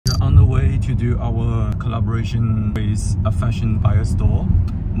way to do our collaboration with a fashion buyer store,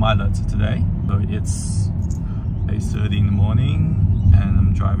 Maillot, today. So it's 8:30 in the morning and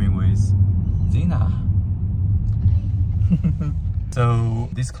I'm driving with Zina. So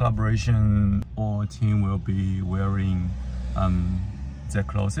this collaboration, our team will be wearing their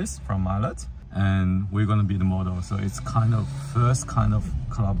clothes from Maillot, and we're gonna be the model. So it's kind of first kind of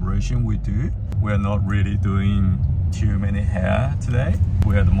collaboration we do. We're not really doing too many hair today.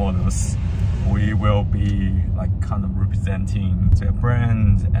 We're the models. We will be like kind of representing their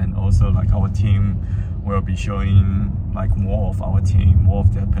brand, and also like our team will be showing like more of our team, more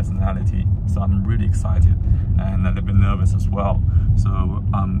of their personality. So I'm really excited and a little bit nervous as well. So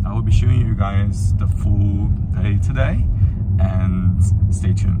I will be showing you guys the full day today, and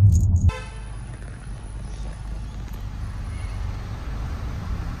stay tuned.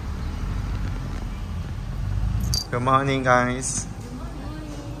 Good morning, guys.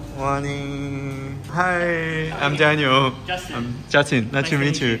 Morning. Hi, I'm Daniel. Justin. I'm Justin. Nice to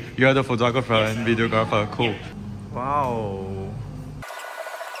meet you. You are the photographer and videographer. Cool. Wow.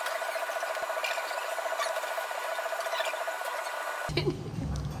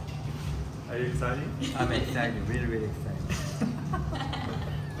 Are you excited? I'm excited, really excited.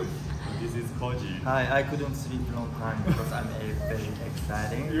 This is Koji. Hi, I couldn't sleep long time because I'm very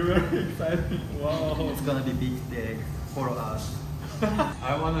excited. You're very excited. Wow. It's gonna be big day for us.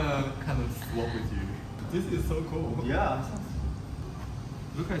 I wanna kind of swap with you. This is so cool. Yeah.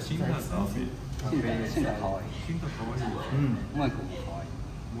 Look at Shinta's outfit. I'm very excited. Shinta kawaii.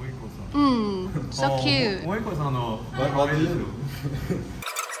 So cute. Moiko-san no What do you do?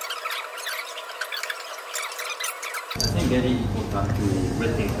 I think very important to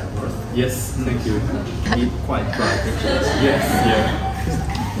retake that first. Yes, thank you. Be quite dry pictures. Yes, yeah.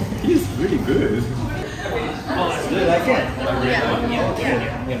 He's really good. Do you like it?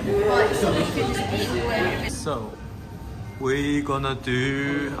 So, I'm gonna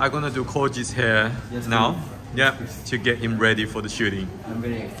do Koji's hair now. please. Yeah, to get him ready for the shooting. I'm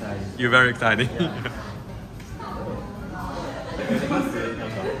very excited. You're very excited. Yeah.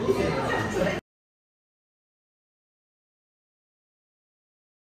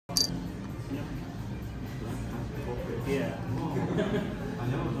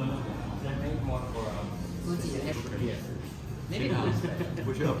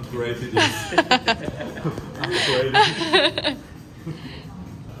 We should upgrade to this. Upgrade.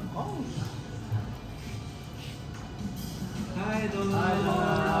 Hi,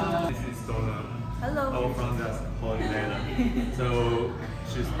 Donna. This is Donna. Hello. Our front desk coordinator. So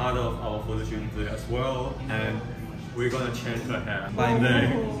she's part of our photo shooting today as well, and we're gonna change her hair By me. today.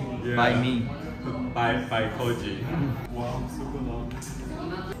 Yeah. By me. By Koji. Wow, super long.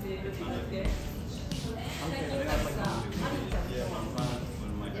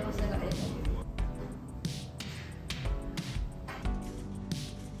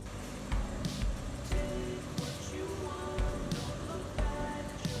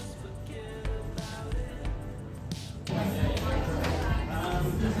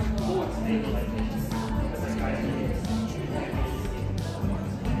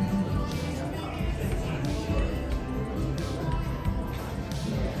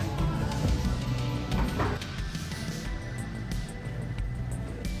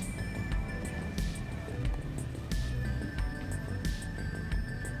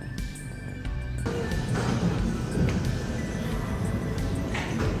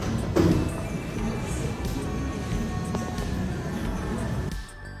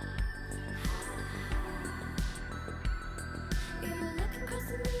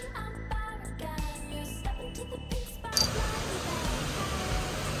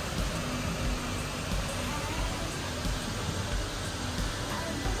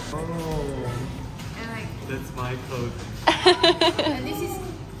 Oh, that's my clothes. And this is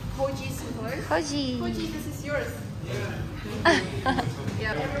Koji's clothes. Koji. Koji, this is yours. Yeah.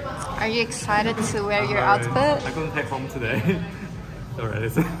 Are you excited to wear your Alright. outfit? I'm gonna take home today.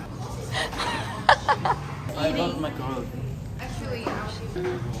 Alright. I got my clothes. Actually, I'm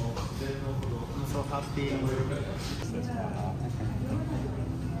so happy.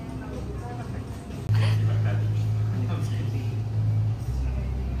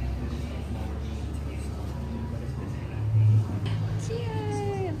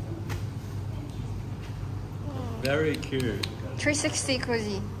 Cute. Very cute. 360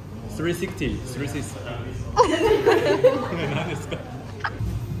 Koji. 360. 360. 何ですか？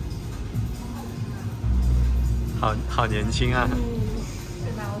好年轻啊，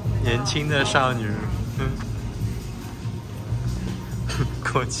年轻的少女。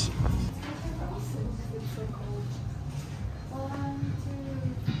过去。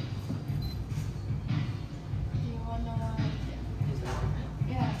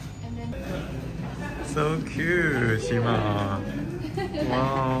So cute, Shima.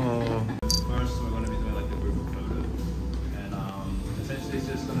 Wow. First, we're going to be doing like a group photo, and essentially it's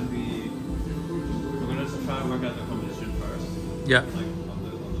just going to be, we're going to try and work out the composition first. Yeah. Like on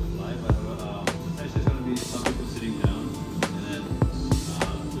the fly, but essentially it's going to be some people sitting down, and then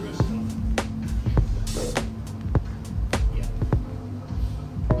the rest of them. Yeah.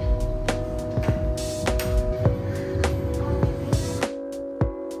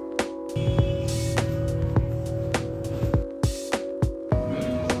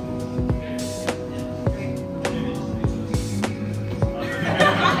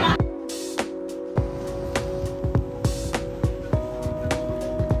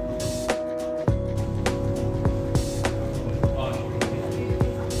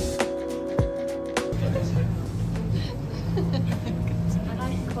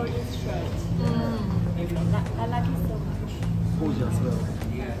 I like it so much. Koji as well.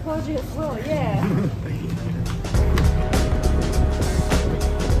 Koji as well, yeah.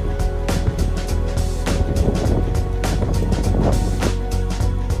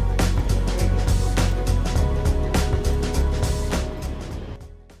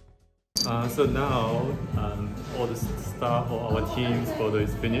 So now all the stuff for our team's photo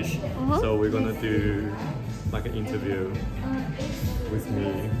is finished. So we're gonna do like an interview with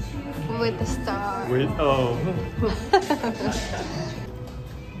me. With the star. With oh.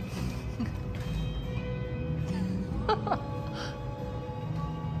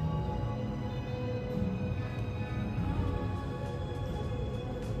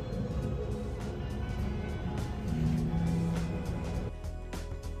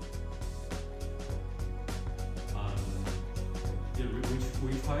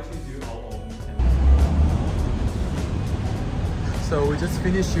 We try to do our own. So we just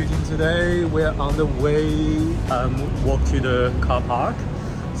finished shooting today. We're on the way walk to the car park.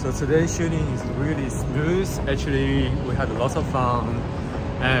 So today's shooting is really smooth. Actually, we had lots of fun,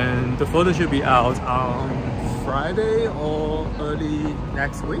 and the photo should be out on Friday or early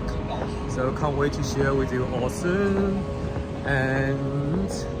next week. So can't wait to share with you all soon. And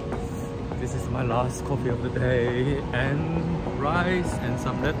this is my last coffee of the day, and rice and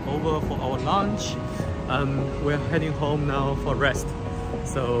some leftover for our lunch. We're heading home now for rest.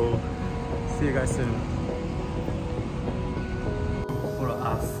 So see you guys soon. Follow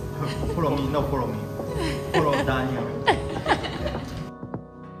us. Follow me, no follow me. Follow Daniel.